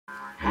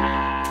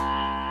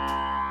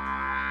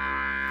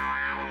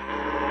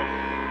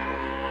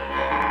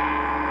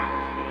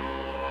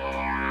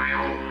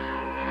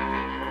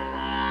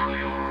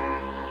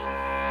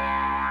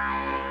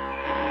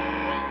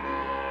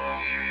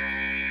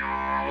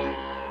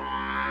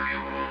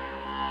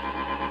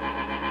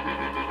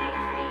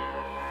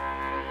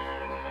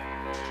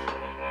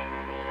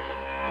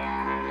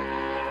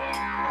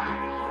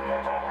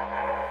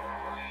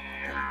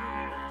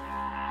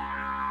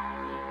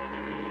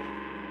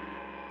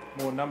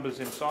more numbers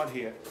inside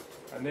here.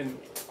 And then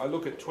I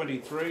look at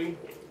 23,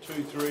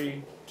 2,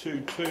 3,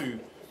 2, 2,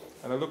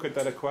 and I look at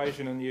that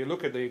equation, and you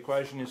look at the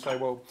equation and you say,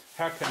 well,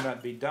 how can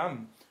that be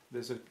done?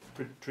 There's a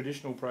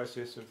traditional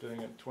process of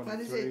doing it. 23.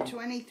 What is it?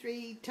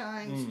 23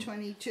 times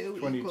 22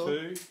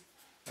 22,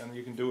 and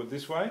you can do it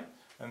this way,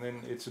 and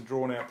then it's a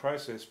drawn out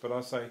process. But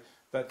I say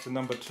that's a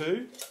number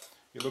 2.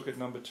 You look at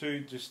number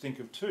 2, just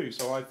think of 2.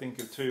 So I think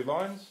of 2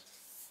 lines.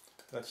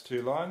 That's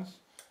 2 lines,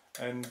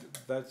 and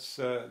that's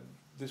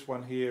this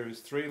one here is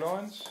 3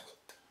 lines.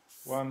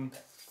 1,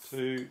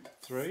 2,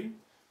 3.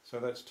 So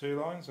that's 2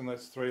 lines, and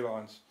that's 3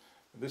 lines.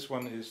 This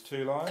one is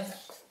 2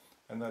 lines,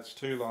 and that's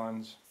 2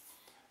 lines.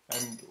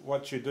 And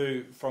what you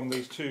do from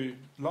these 2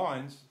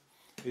 lines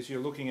is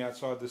you're looking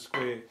outside the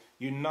square.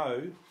 You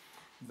know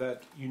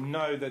that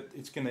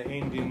it's going to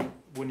end in,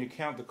 when you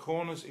count the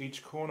corners,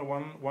 each corner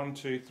 1,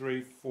 2,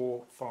 3,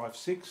 4, 5,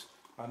 6.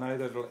 I know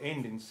that it'll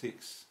end in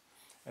 6,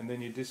 and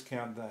then you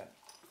discount that.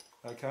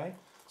 Okay,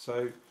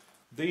 so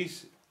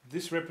this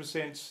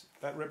represents,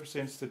 that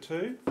represents the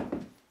 2,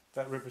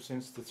 that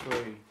represents the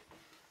 3,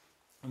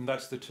 and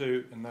that's the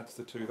 2, and that's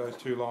the 2. Those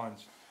 2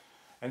 lines.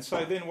 And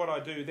so then what I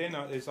do then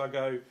is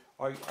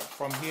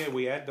from here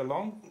we add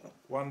along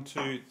 1,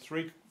 2,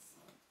 3,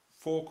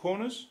 4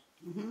 corners.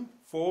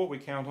 4, we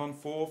count on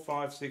 4,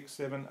 5, 6,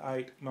 7,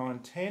 8, 9,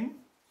 10.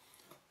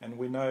 And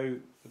we know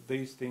that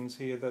these things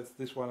here, that's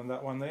this one and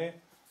that one there,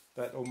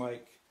 that will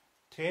make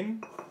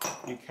 10.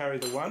 You carry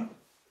the 1.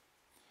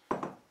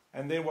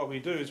 And then what we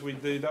do is we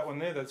do that one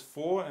there, that's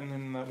 4, and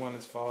then that one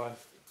is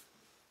 5.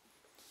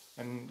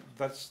 And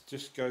that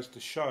just goes to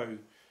show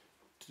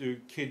to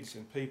kids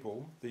and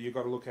people that you've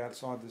got to look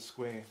outside the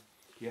square.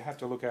 You have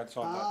to look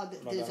outside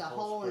there's a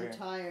whole square.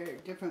 Entire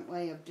different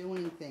way of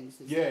doing things.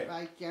 Is Yeah, that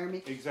right,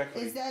 Jeremy?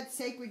 Exactly. Is that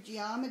sacred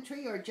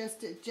geometry, or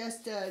just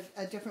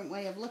a different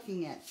way of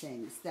looking at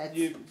things? That's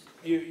you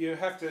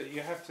have to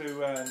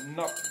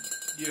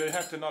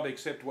not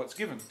accept what's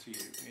given to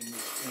you in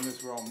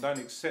this realm. Don't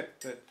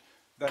accept that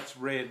that's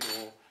red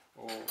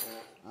or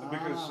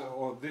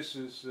this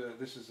is a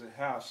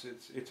house.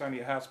 It's only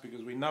a house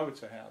because we know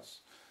it's a house.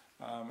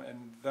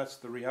 And that's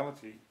the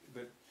reality,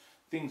 that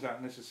things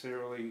aren't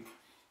necessarily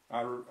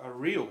are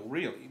real,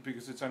 really,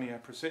 because it's only our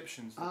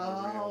perceptions that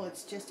are real. Oh,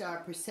 it's just our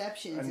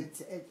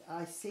perceptions.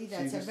 I see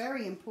that's a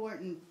very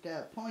important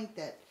point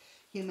that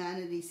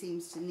humanity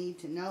seems to need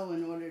to know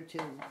in order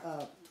to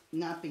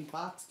not be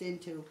boxed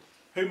into.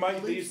 Who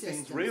made these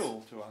things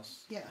real to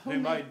us? Yeah, who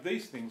made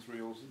these things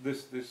real?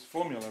 This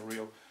formula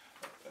real,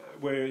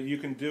 where you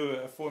can do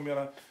a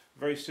formula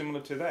very similar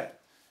to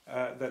that.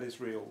 That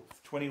is real.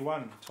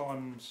 21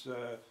 times,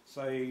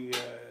 say,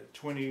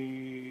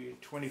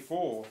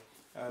 24,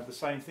 the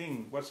same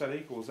thing. What's that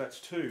equals? That's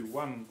 2,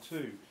 1,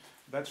 2.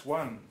 That's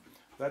 1.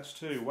 That's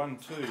 2, 1,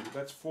 2.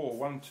 That's 4,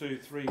 1, 2,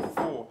 3,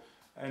 4.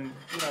 And,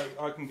 you know,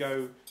 I can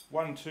go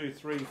 1, 2,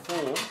 3, 4,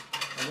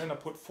 and then I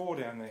put 4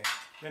 down there.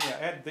 Then I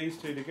add these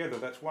 2 together.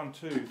 That's 1,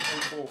 2, 3,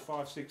 4,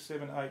 5, 6,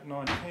 7, 8,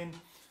 9, 10.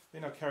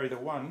 Then I carry the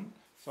 1.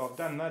 So I've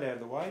done that out of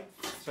the way.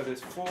 So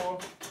there's 4,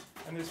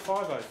 and there's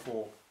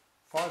 504.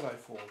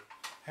 504.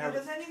 Now,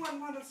 does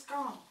anyone want a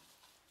scone?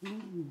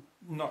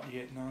 Not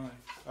yet, no.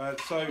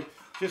 So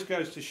just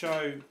goes to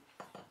show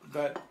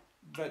that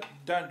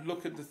don't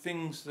look at the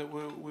things that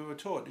we were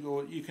taught.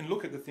 Or you can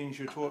look at the things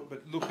you're taught,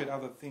 but look at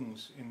other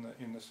things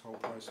in this whole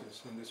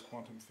process, in this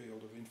quantum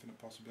field of infinite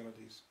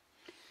possibilities.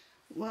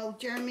 Well,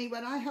 Jeremy,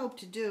 what I hope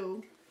to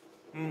do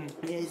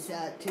is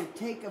to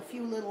take a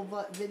few little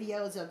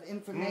videos of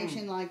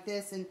information like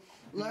this and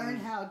learn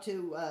how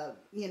to,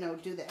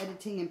 do the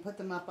editing and put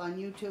them up on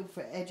YouTube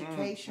for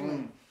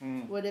education.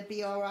 Would it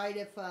be all right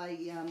if I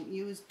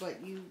used what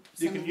you?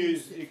 You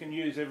can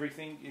use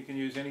everything. You can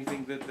use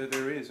anything that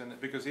there is, and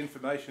because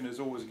information is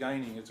always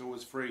gaining, it's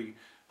always free.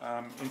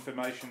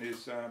 Information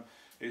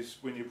is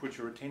when you put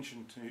your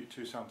attention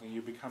to something,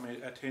 you become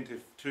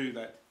attentive to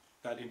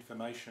that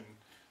information,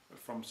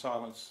 from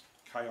silence.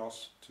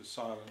 Chaos to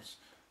silence,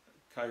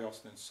 chaos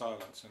then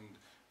silence, and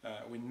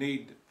we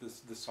need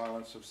the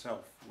silence of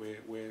self,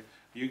 where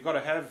you've got to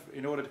have,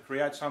 in order to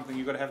create something,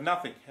 you've got to have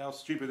nothing. How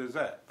stupid is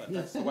that? But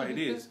that's the way it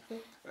is.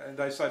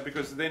 They say,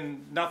 because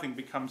then nothing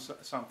becomes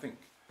something.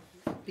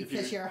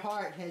 Because your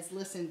heart has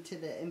listened to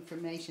the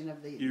information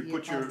of the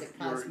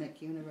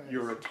cosmic universe.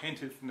 Your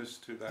attentiveness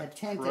to that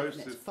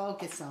process,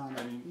 focus on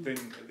it. And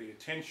then the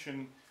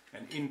attention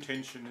and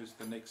intention is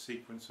the next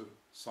sequence of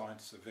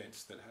science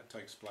events that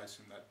takes place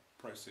in that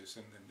process.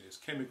 And then there's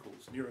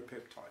chemicals,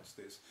 neuropeptides,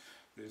 there's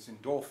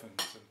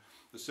endorphins and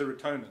the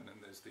serotonin,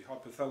 and there's the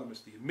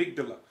hypothalamus, the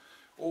amygdala,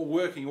 all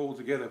working all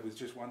together with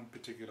just one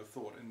particular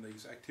thought. And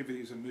these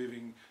activities are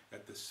moving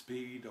at the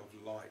speed of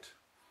light.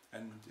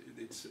 And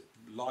it's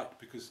light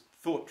because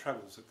thought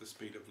travels at the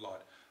speed of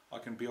light. I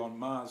can be on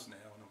Mars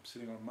now, and I'm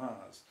sitting on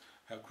Mars.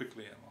 How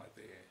quickly am I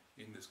there?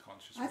 in this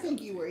conscious I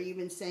think you were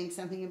even saying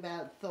something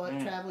about thought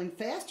traveling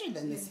faster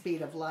than the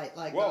speed of light,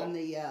 like on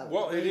the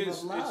wave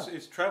of love.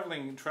 It's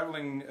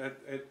traveling at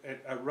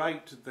a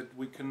rate that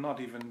we cannot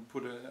even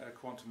put a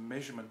quantum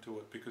measurement to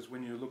it, because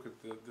when you look at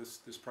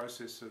this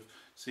process of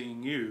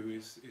seeing you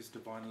is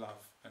divine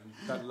love, and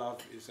that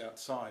love is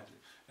outside,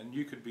 and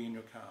you could be in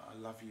your car, I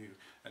love you,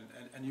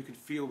 and you can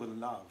feel the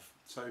love.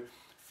 So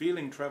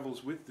feeling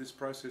travels with this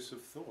process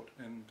of thought,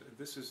 and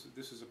this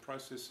is a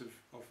process of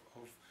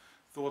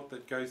thought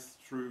that goes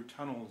through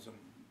tunnels and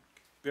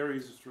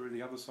buries through the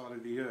other side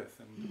of the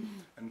earth,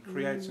 and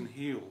creates and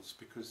heals,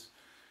 because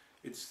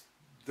it's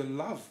the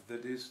love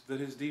that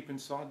is deep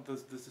inside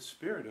the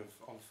spirit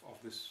of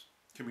this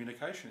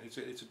communication.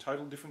 It's a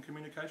total different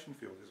communication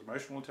field. There's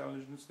emotional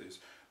intelligence, there's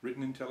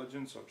written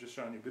intelligence. I've just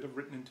shown you a bit of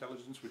written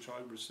intelligence which I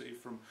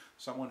received from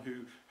someone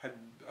who had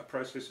a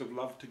process of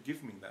love to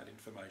give me that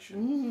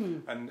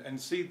information. And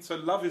see, so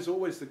love is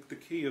always the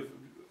key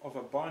of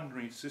a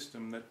binary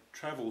system that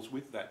travels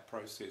with that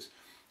process.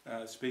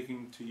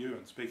 Speaking to you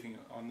and speaking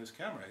on this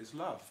camera is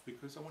love,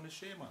 because I want to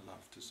share my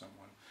love to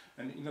someone,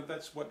 and you know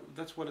that's what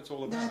it's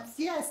all about.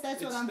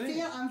 That's what I'm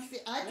feeling.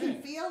 I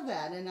can feel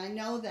that, and I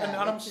know that. And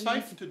I'm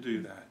safe to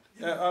do that.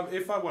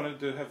 If I wanted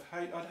to have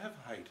hate, I'd have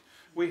hate.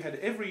 We had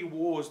every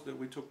wars that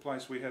we took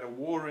place. We had a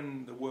war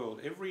in the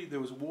world.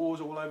 There was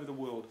wars all over the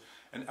world,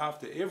 and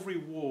after every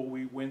war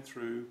we went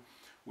through,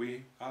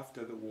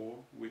 after the war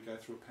we go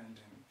through a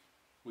pandemic.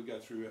 We go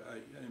through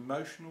an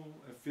emotional,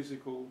 a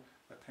physical,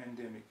 a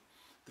pandemic.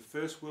 The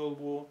First World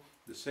War,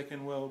 the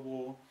Second World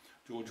War,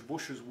 George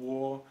Bush's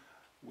war,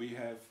 we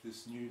have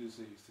this new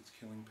disease that's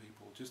killing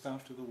people just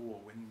after the war.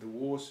 When the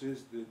war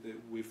says that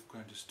we're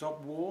going to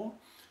stop war,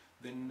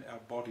 then our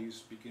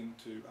bodies begin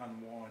to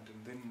unwind,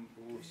 and then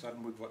all of a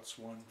sudden we've got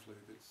swine flu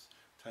that's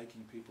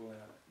taking people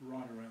out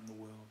right around the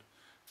world.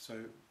 So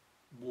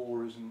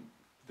war isn't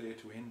there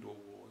to end all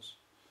wars.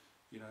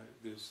 You know,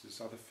 there's this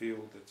other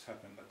field that's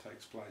happened that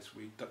takes place.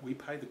 We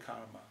pay the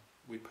karma,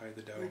 we pay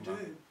the dharma. We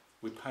do.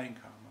 We're paying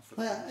karma for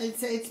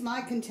things. It's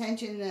my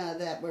contention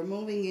that we're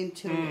moving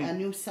into a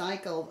new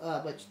cycle,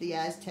 which the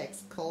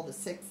Aztecs call the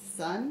sixth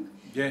sun.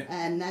 Yeah.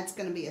 And that's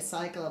going to be a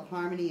cycle of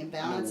harmony and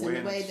balance. And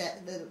the way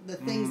that the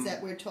things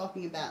that we're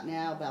talking about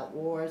now, about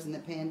wars and the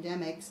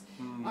pandemics,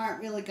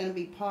 aren't really going to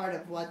be part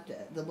of what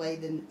the way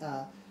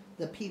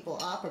the people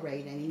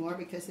operate anymore,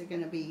 because they're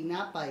going to be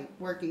not by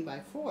working by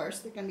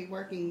force, they're going to be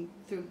working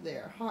through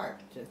their heart,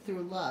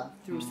 through love,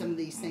 through some of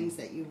these things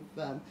that you've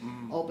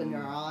opened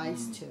our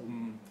eyes to.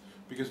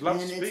 Because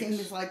love and speaks. It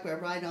seems like we're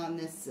right on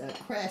this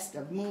crest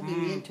of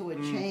moving into a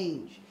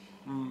change.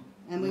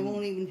 And we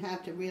won't even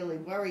have to really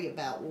worry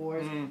about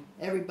wars.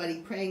 Everybody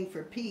praying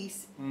for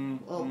peace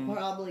will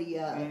probably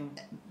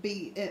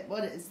be,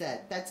 what is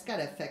that? That's got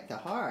to affect the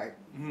heart,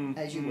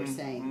 as you were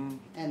saying,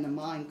 and the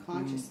mind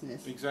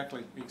consciousness.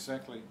 Exactly.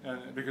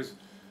 Because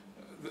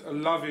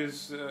love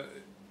is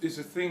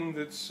a thing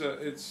that's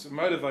it's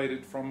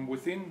motivated from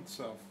within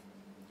self,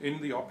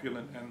 in the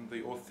opulent and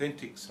the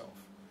authentic self.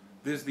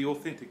 There's the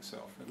authentic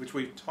self, which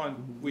we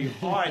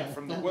hide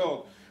from the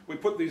world. We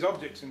put these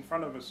objects in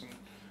front of us, and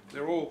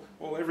they're all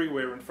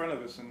everywhere in front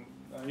of us. And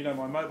you know,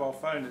 my mobile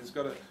phone has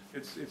got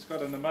it's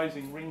got an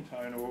amazing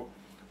ringtone,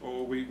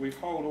 or we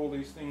hold all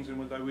these things,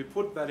 and we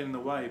put that in the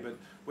way. But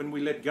when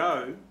we let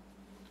go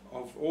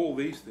of all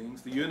these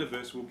things, the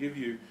universe will give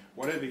you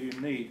whatever you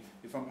need.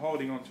 If I'm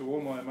holding on to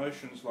all my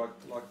emotions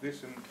like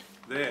this and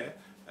there,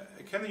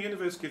 can the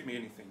universe give me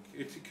anything?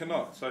 It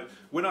cannot. So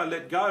when I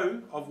let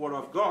go of what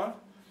I've got,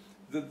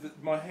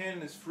 my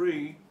hand is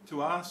free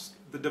to ask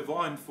the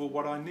divine for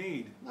what I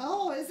need.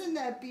 Oh, isn't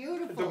that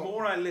beautiful? The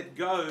more I let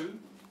go,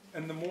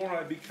 and the more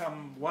I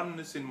become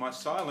oneness in my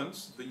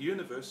silence, the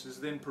universe is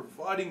then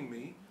providing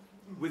me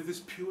with this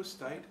pure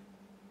state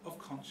of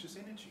conscious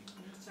energy.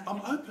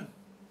 I'm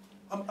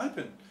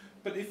open.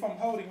 But if I'm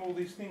holding all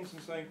these things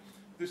and saying,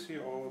 this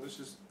here,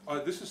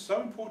 this is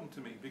so important to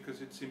me because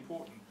it's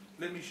important.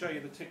 Let me show you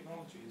the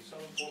technology. It's so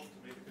important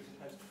to me because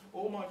it has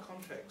all my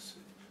contacts,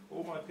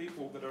 all my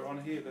people that are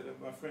on here that are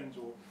my friends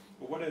or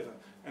whatever,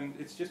 and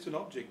it's just an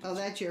object. Oh,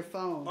 that's your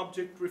phone.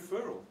 Object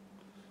referral,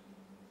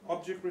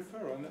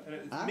 and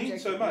it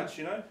means so much,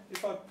 you know.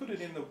 If I put it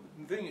in the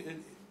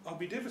thing, I'll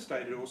be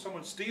devastated, or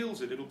someone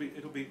steals it. People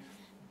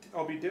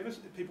will be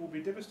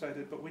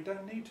devastated, but we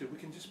don't need to. We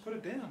can just put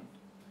it down.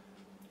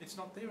 It's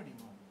not there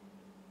anymore.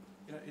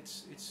 You know,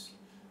 it's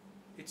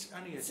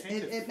only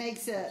attentive. It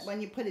makes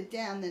when you put it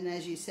down, then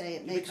as you say,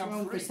 it makes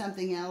room for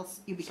something else.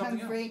 You become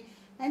free.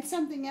 And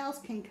something else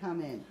can come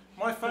in.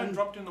 My phone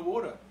dropped in the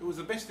water. It was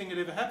the best thing that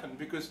ever happened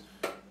because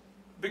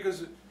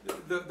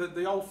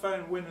the old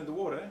phone went in the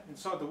water,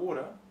 inside the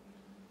water,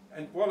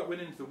 and while it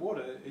went into the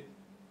water,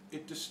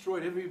 it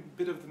destroyed every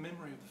bit of the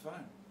memory of the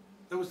phone.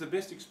 That was the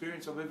best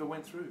experience I've ever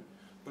went through.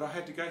 But I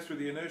had to go through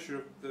the inertia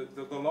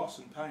of the loss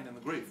and pain and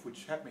the grief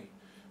which had me,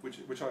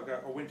 which I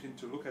went in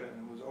to look at it,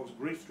 and I was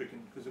grief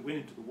stricken because it went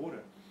into the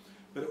water.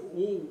 But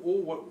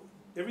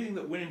everything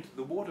that went into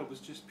the water was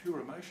just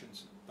pure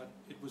emotions. But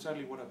it was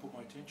only what I put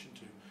my attention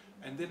to.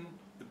 And then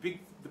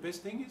the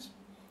best thing is,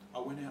 I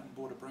went out and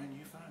bought a brand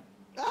new phone.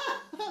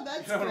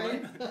 That's You know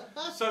great. what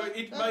I mean? So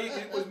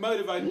it was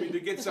motivating me to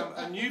get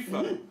a new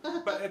phone,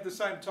 but at the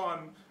same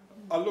time,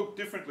 I looked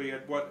differently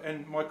at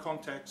and my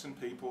contacts and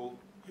people.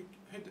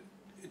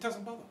 It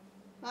doesn't bother.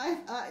 I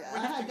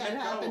had that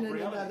happen in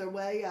another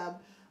way.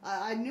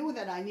 I knew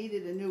that I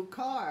needed a new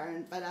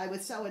car, but I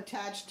was so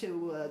attached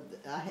to,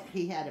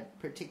 he had a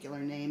particular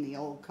name, the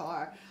old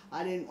car,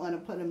 I didn't want to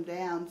put him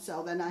down,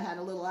 so then I had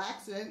a little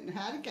accident and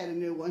had to get a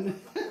new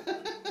one.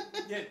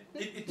 Yeah,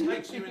 it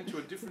takes you into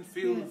a different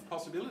field of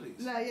possibilities.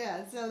 No,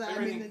 yeah, so I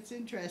mean, it's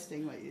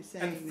interesting what you're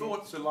saying. And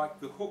thoughts are like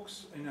the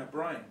hooks in our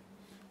brain,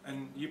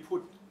 and you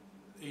put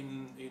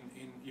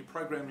you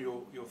program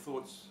your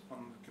thoughts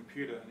on the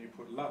computer and you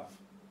put love,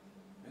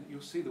 and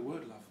you'll see the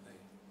word love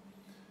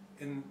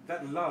there. And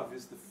that love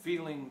is the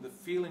feeling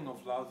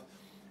of love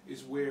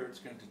is where it's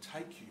going to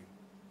take you.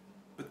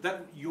 But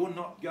that you're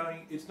not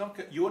going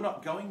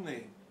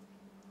there.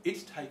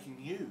 It's taking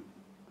you.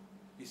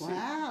 You see?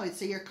 Wow,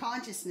 so your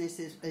consciousness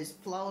is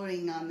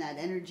flowing on that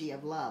energy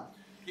of love.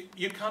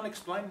 You can't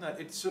explain that.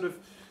 It's sort of,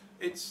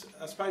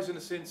 I suppose in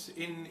a sense,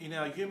 in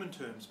our human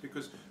terms,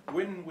 because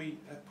when we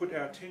put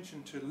our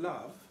attention to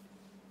love,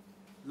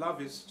 love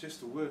is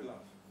just the word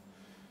love.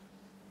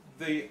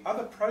 The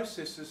other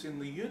processes in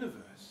the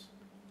universe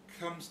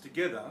comes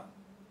together,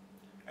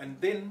 and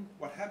then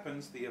what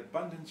happens, the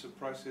abundance of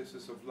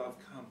processes of love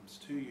comes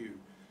to you.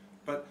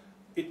 But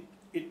it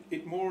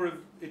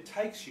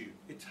takes you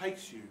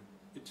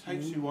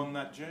on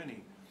that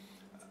journey,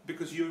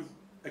 because you've,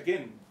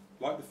 again,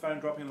 like the phone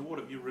dropping in the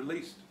water, you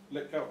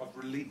let go. I've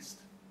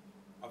released.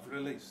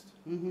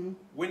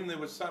 When there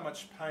was so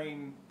much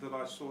pain that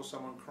I saw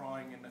someone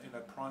crying in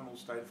a primal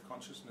state of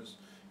consciousness,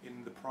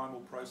 in the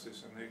primal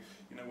process,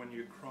 and when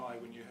you cry,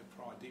 when you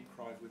have deep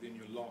cries within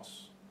your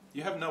loss,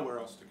 you have nowhere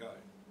else to go.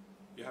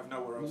 You have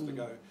nowhere else to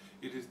go.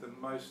 It is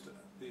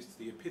it's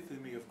the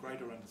epitome of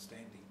greater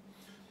understanding,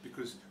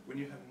 because when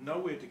you have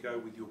nowhere to go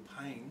with your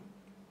pain,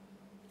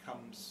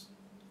 comes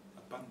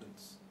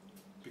abundance,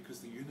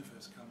 because the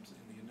universe comes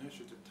in the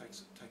inertia that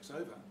takes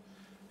over,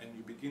 and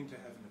you begin to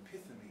have an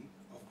epiphany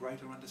of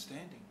greater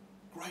understanding,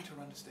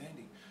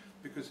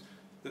 because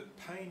the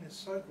pain is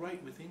so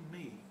great within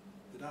me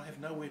that I have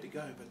nowhere to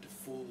go but to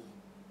fall.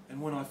 And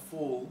when I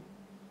fall,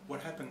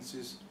 what happens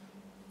is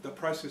the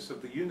process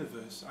of the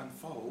universe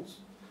unfolds,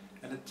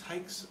 and it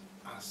takes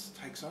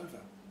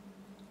over,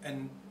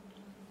 and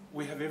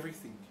we have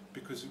everything,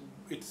 because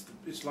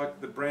it's like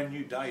the brand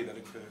new day that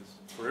occurs.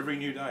 For every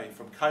new day,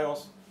 from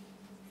chaos,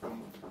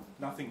 from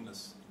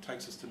nothingness, it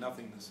takes us to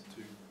nothingness,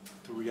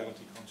 to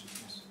reality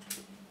consciousness.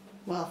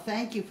 Well,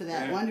 thank you for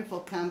that wonderful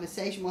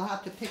conversation. We'll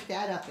have to pick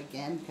that up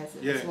again, because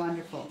it was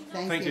wonderful.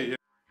 Thank you.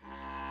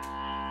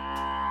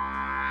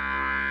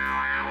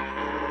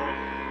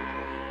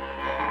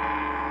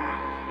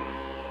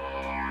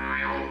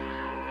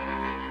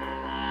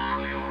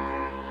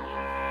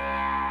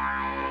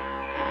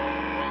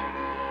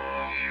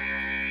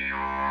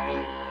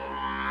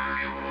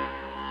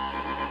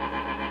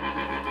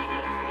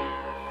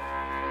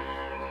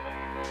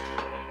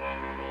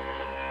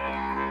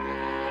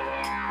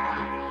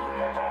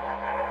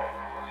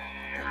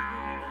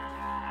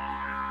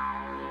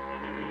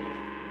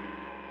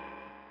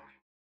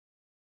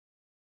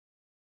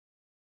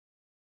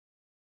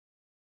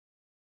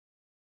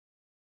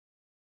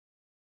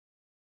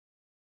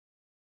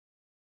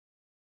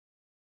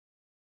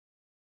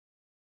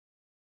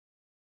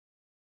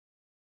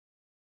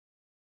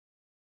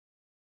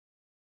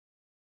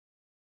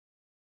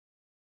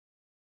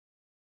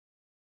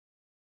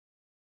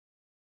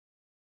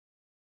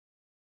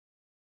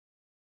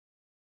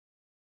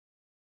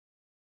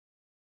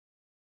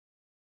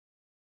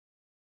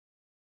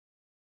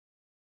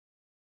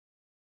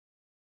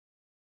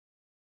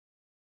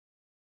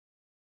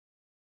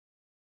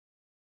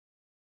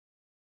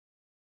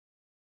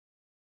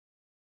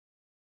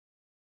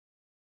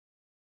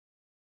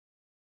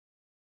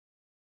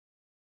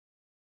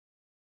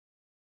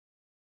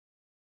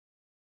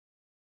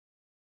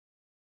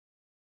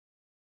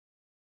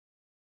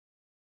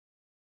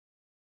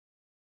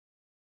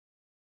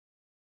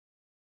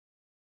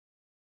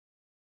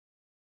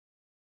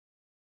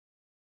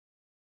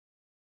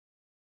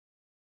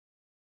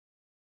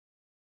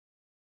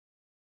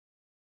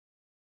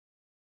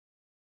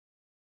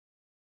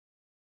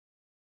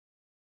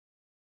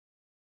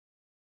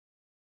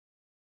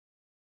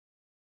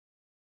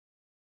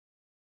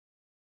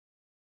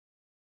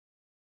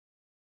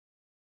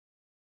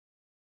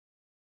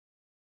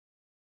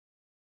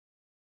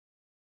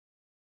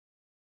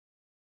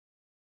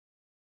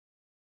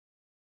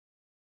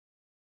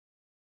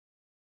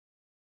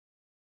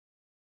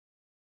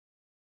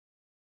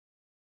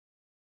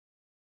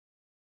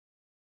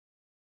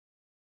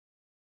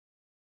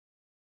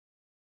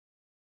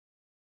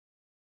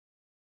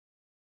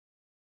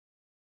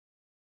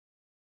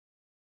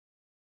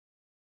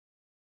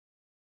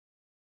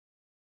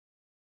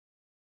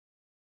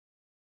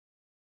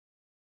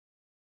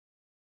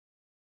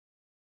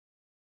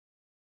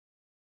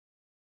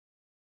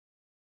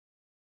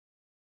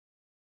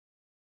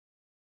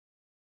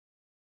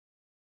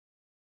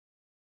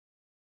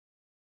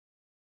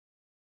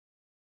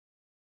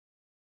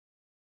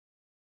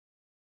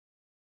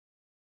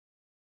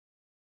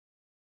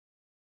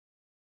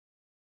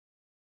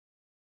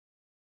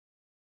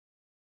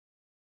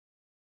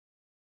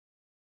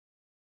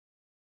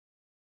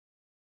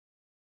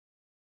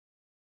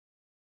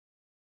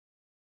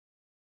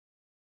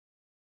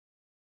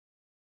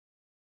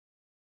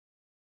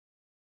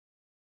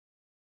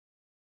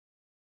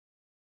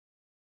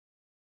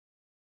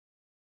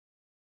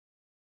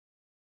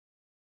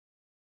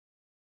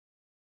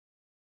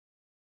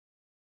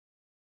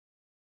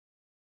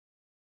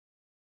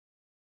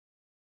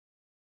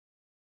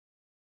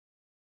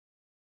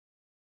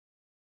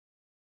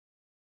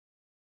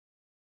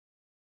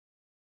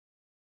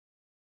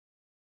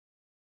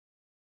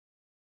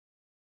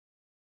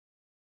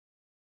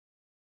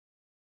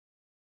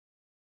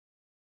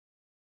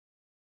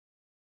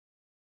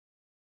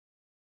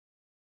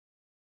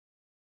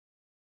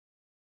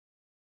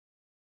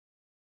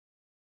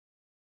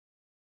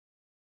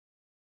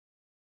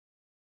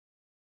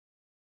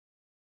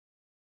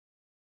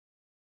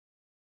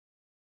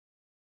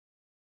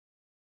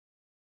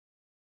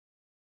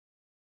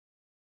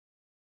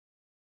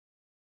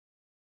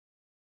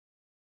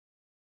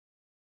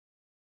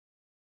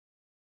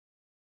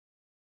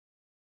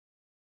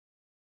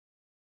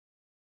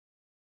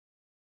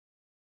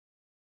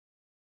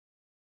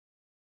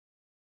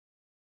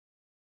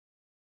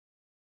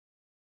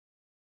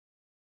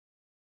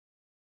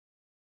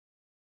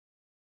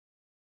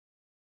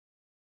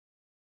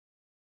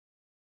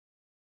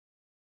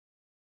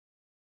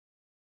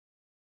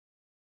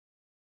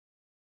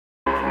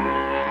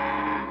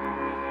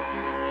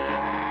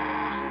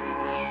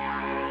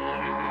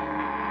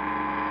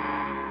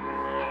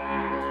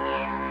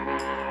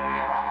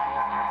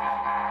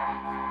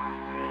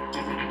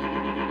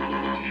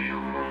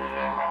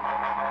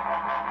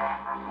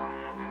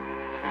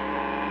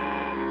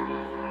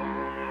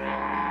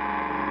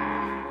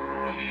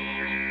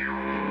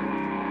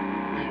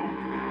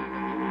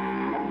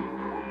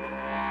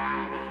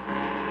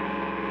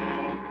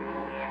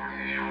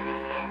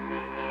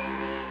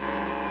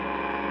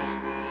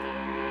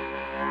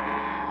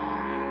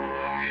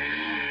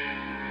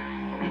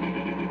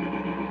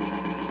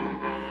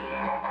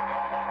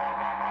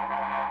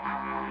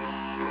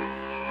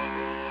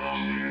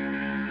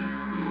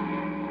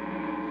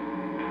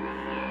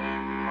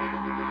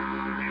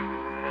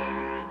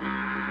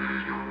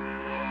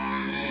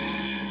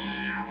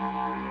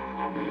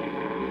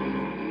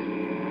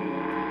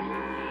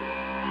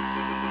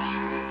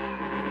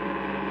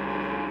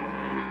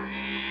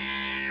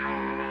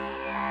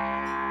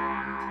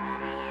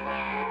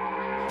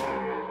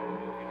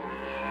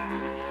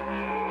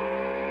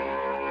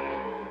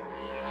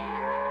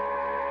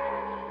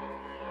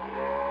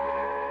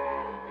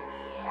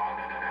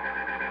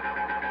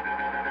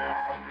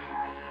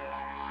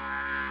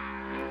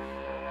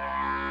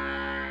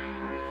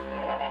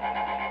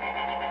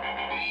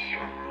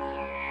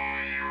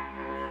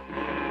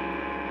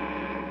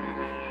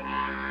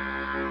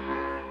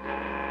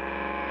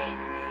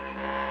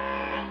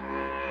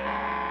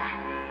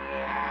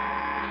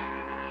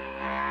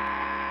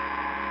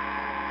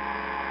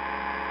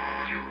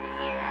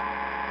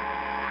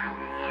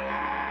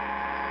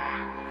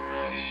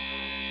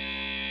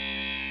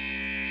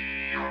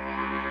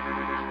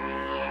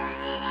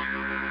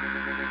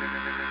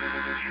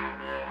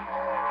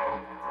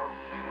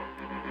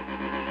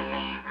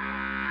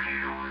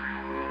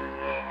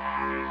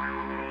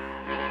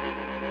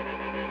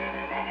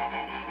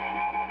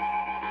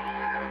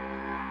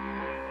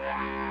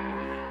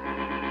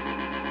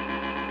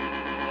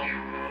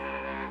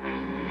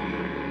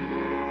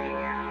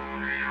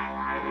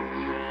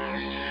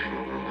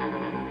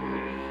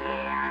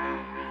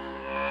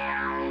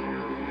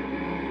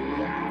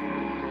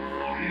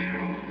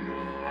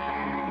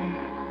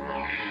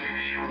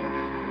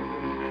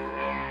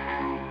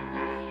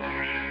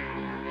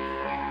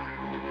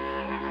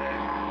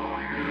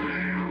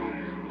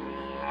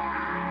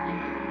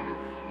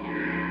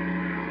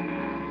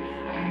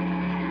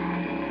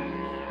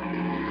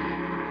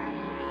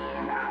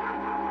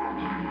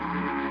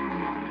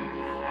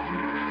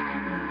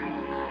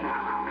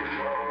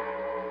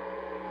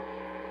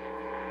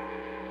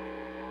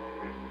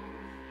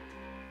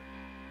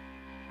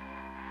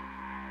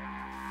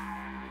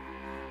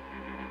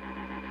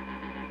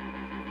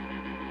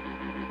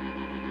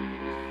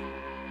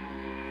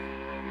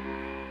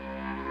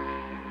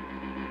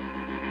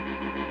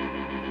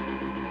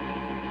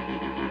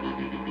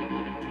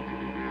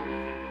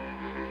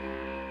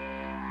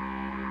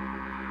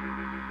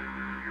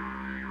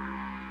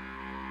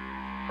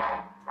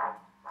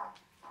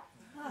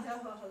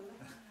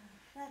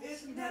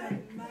 Isn't that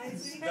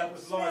amazing? That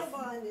was life.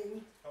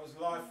 Spellbinding. That was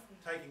life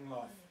taking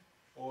life,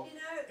 or You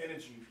know,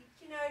 energy.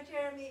 you know,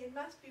 Jeremy, it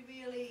must be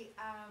really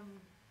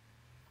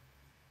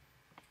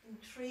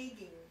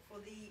intriguing for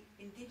the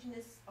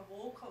indigenous of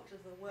all cultures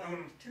of the world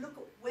to look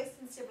at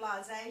Western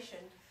civilization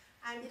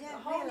and You the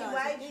don't whole New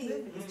realise Age it, do you?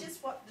 movement is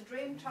just what the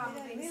Dreamtime You have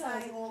don't been realise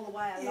saying it. all the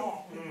way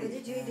along. The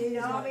didgeridoos You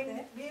know, I like mean,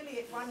 that. really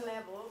at one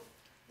level,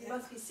 you Yeah.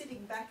 must be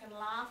sitting back and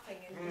laughing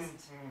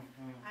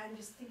and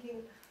just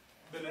thinking,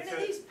 But when it's are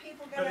a, these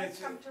people but going it's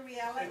to a- come to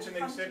reality? it's an come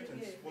to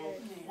acceptance. you? Well,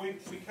 Yeah.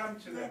 we come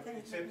to that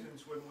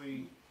acceptance when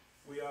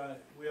we are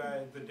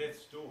at the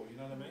death's door. You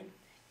know what I mean?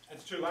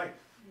 It's too late.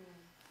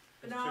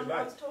 But It's no, too I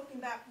late. was talking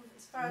about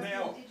as far as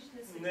Now- the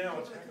indigenous now people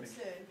it's are happening.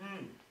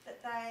 concerned,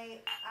 that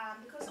they,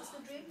 because it's the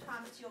dream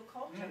time, it's your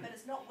culture, but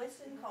it's not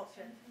Western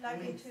culture, no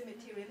being too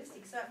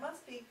materialistic. So it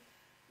must be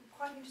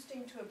quite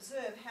interesting to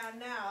observe how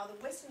now the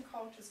Western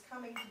culture is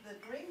coming to the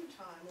dream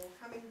time, or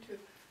coming to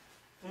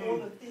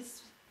all of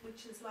this,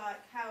 which is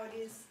like how it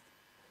is,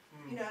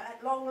 you know,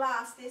 at long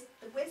last, the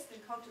Western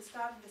culture is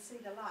starting to see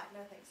the light. No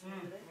thanks,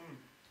 Elizabeth.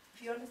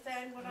 If you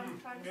understand what I'm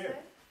trying to Yeah. say?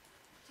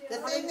 Do you The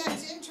know what I thing mean?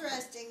 that's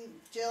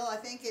interesting, Jill, I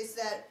think, is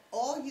that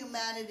all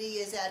humanity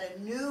is at a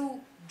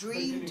new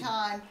dream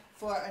time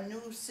for a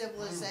new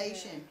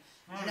civilization.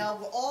 You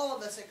know, all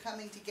of us are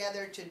coming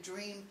together to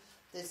dream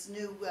this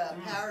new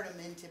paradigm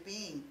into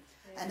being.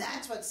 And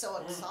that's what's so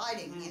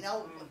exciting, you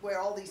know, where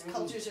all these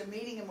cultures are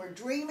meeting and we're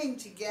dreaming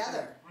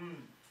together.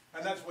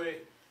 And that's where,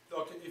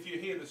 like, if you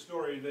hear the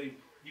story,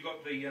 you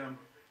got the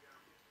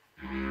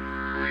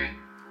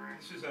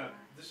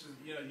this is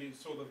you know, you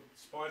saw the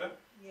spider.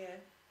 Yeah.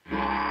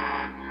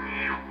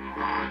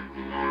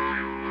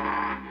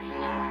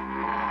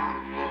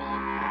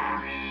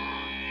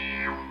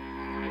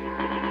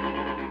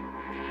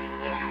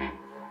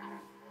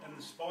 And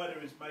the spider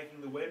is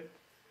making the web.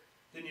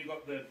 Then you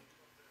got the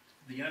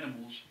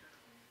animals.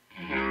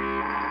 And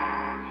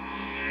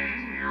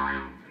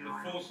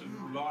the force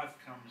of life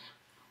comes.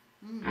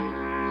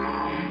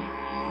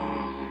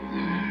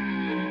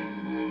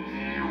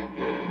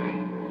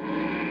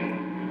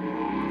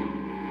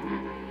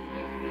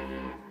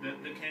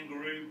 The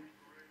kangaroo.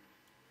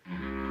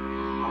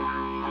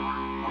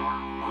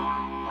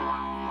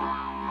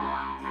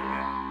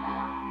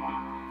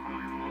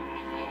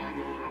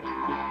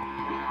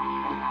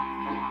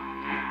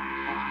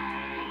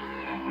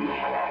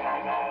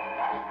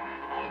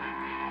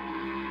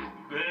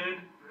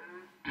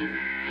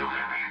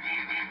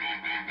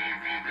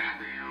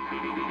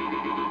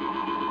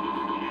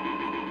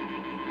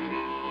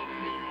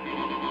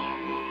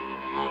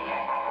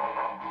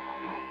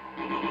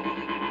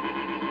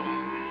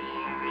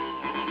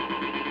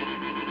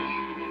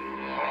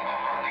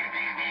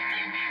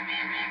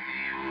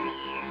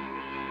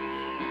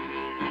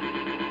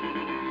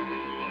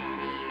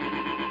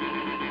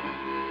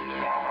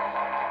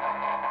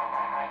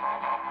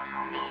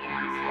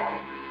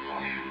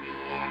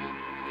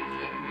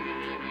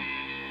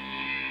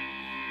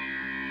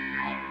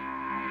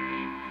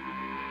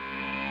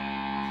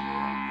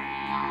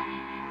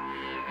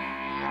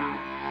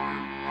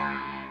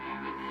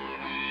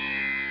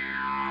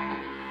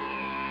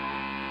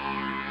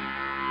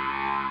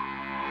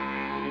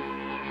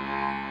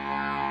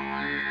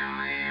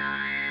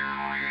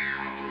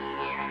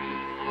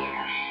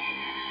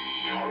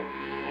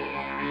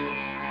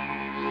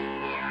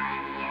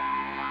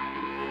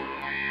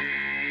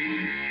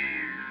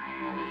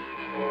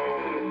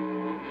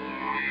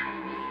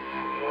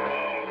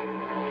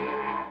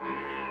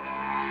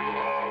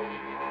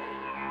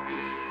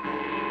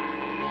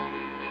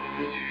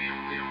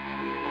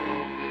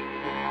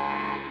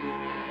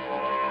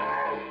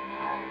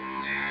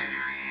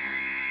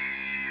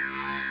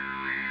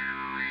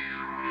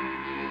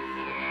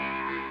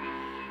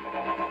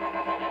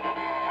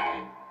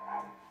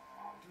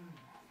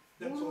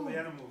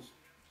 animals,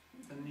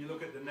 and you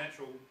look at the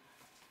natural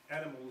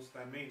animals,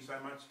 they mean so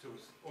much to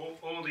us.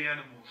 All the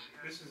animals.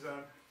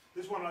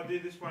 This one I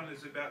did. This one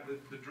is about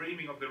the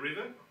dreaming of the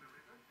river.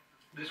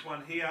 This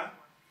one here,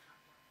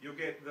 you'll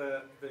get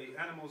the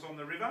animals on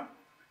the river,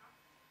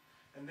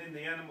 and then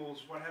the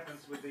animals. What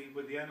happens with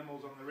the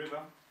animals on the river?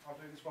 I'll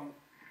do this one.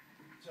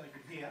 So you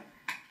can hear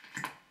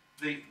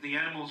the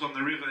animals on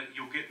the river.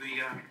 You'll get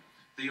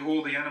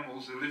all the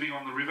animals that are living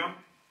on the river.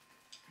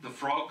 The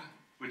frog,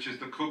 which is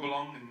the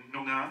kubalong in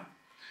Noongar,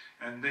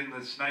 and then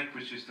the snake,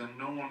 which is the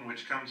Noon,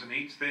 which comes and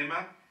eats them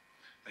up.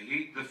 They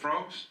eat the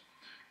frogs,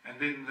 and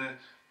then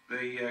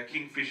the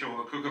kingfisher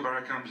or the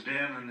kookaburra comes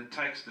down and it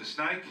takes the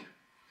snake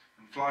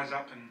and flies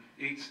up and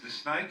eats the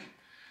snake.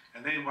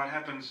 And then what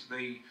happens?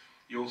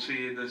 You'll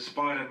see the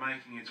spider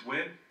making its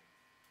web,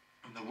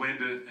 and the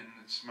web, and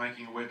it's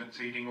making a web and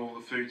it's eating all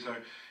the food. So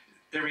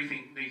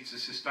everything needs to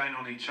sustain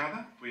on each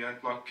other. We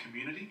act like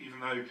community, even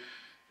though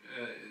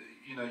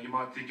you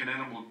might think an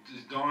animal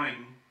is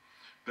dying,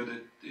 but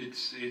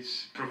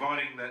it's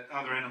providing that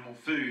other animal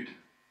food.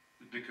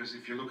 Because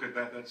if you look at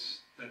that,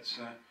 it's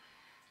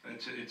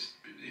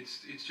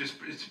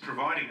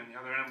providing, and the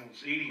other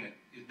animal's eating it.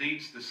 It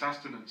needs the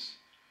sustenance,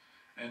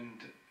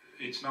 and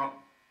it's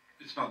not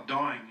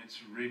dying. It's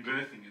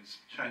rebirthing. It's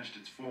changed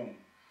its form.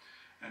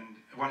 And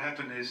what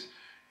happened is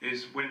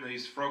when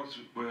these frogs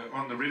were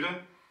on the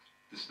river,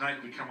 the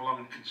snake would come along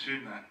and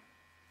consume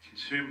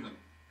them.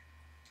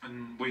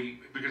 And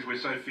because we're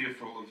so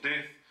fearful of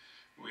death,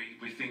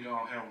 we think,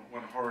 oh,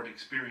 what a horrid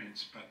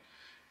experience. But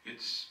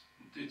it's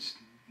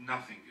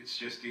nothing. It's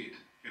just it.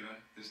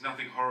 There's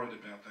nothing horrid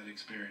about that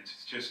experience.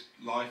 It's just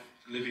life,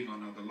 living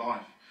another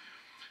life.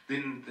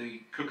 Then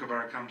the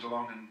kookaburra comes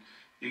along and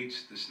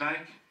eats the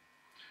snake,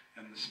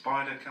 and the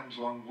spider comes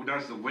along,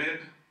 does the web,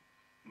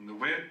 and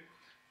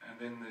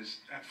then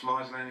there's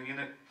flies landing in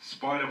it. The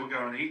spider will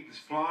go and eat this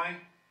fly,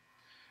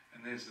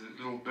 and there's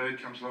the little bird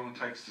comes along and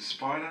takes the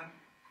spider,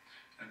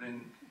 and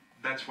then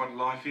that's what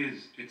life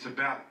is. It's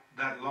about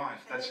that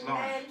life. That's and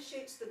life. Man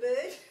shoots the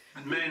bird.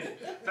 And man,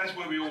 that's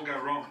where we all go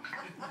wrong.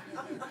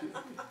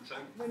 So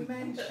When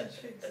man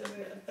shoots the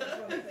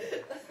bird.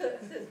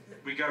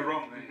 we go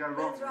wrong.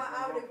 That's right.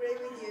 I would agree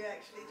with you,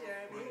 actually,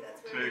 Jeremy.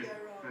 That's where we go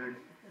wrong.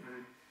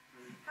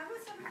 How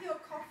about some of your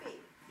coffee?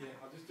 Yeah,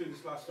 I'll just do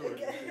this last story.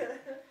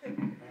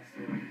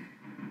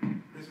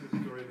 This is the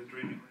story of the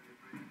dreaming.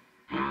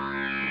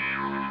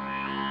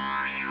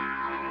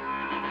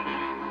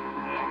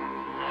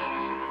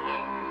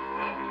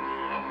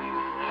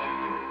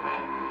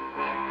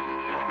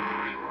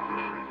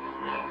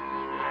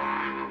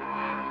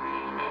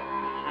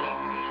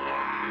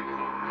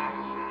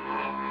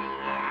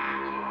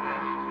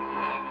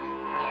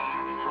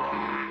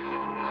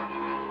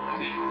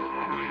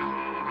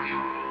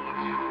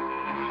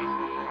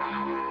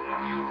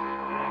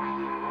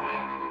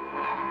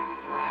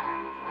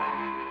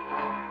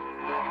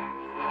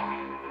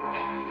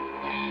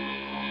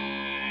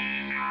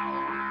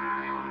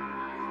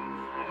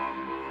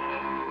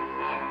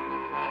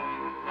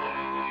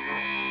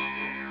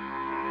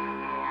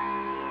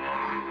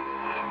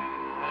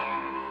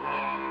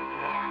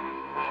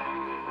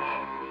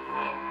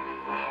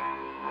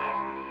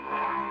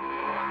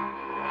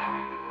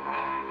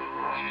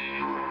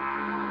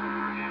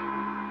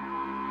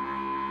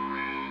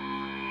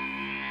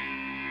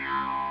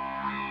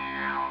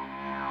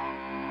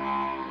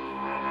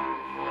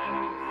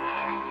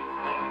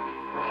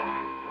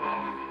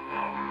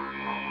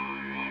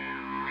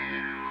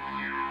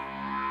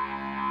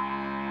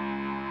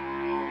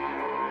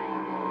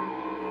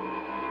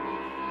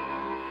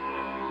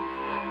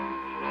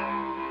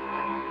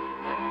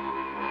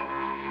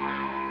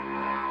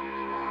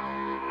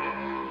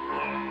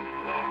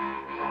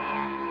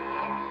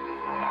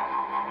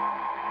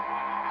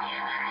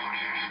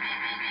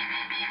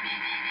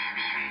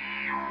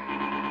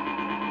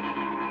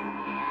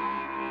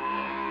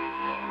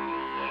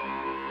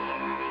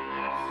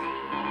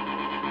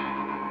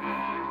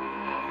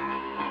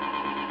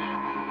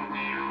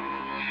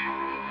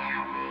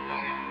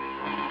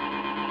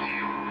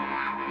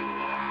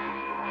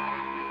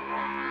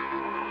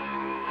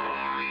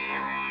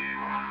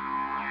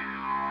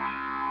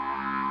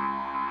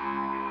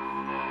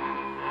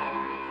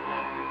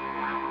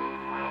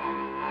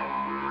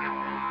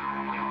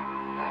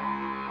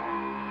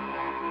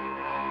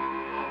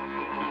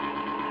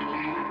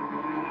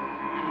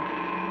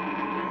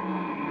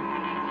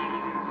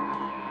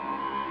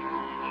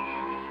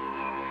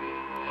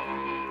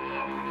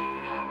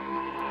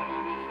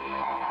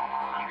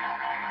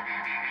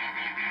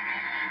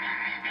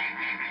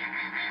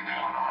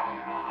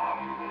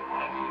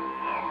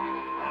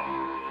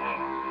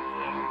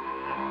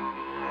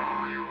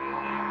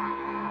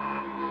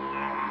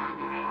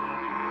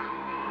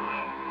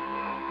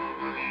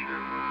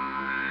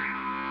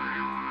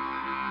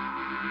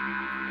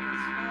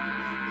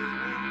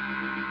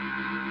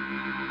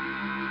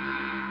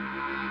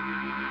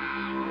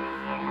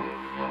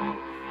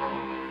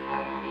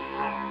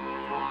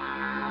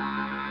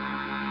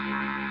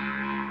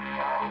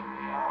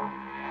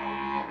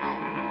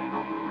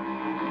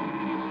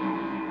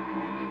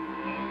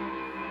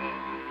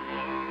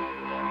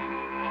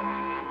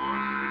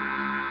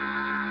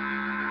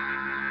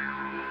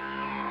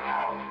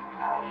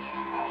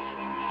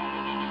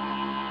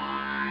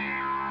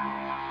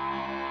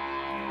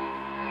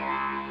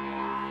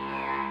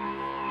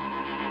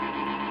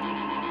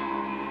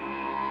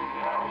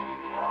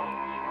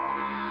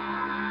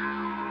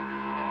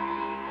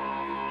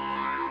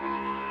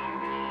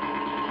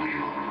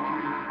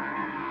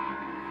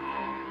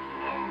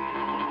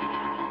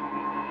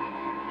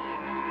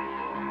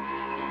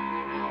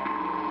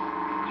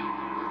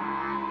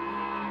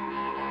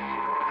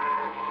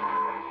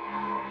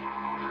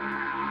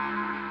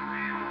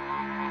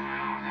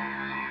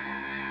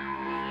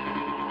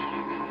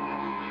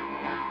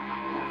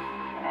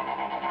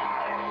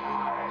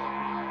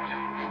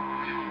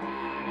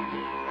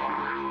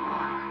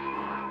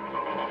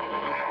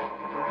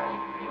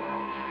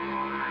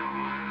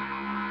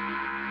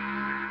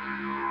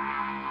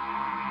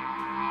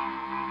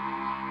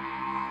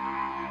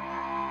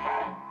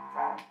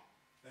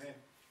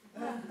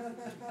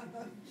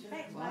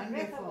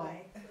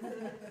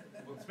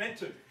 meant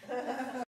to.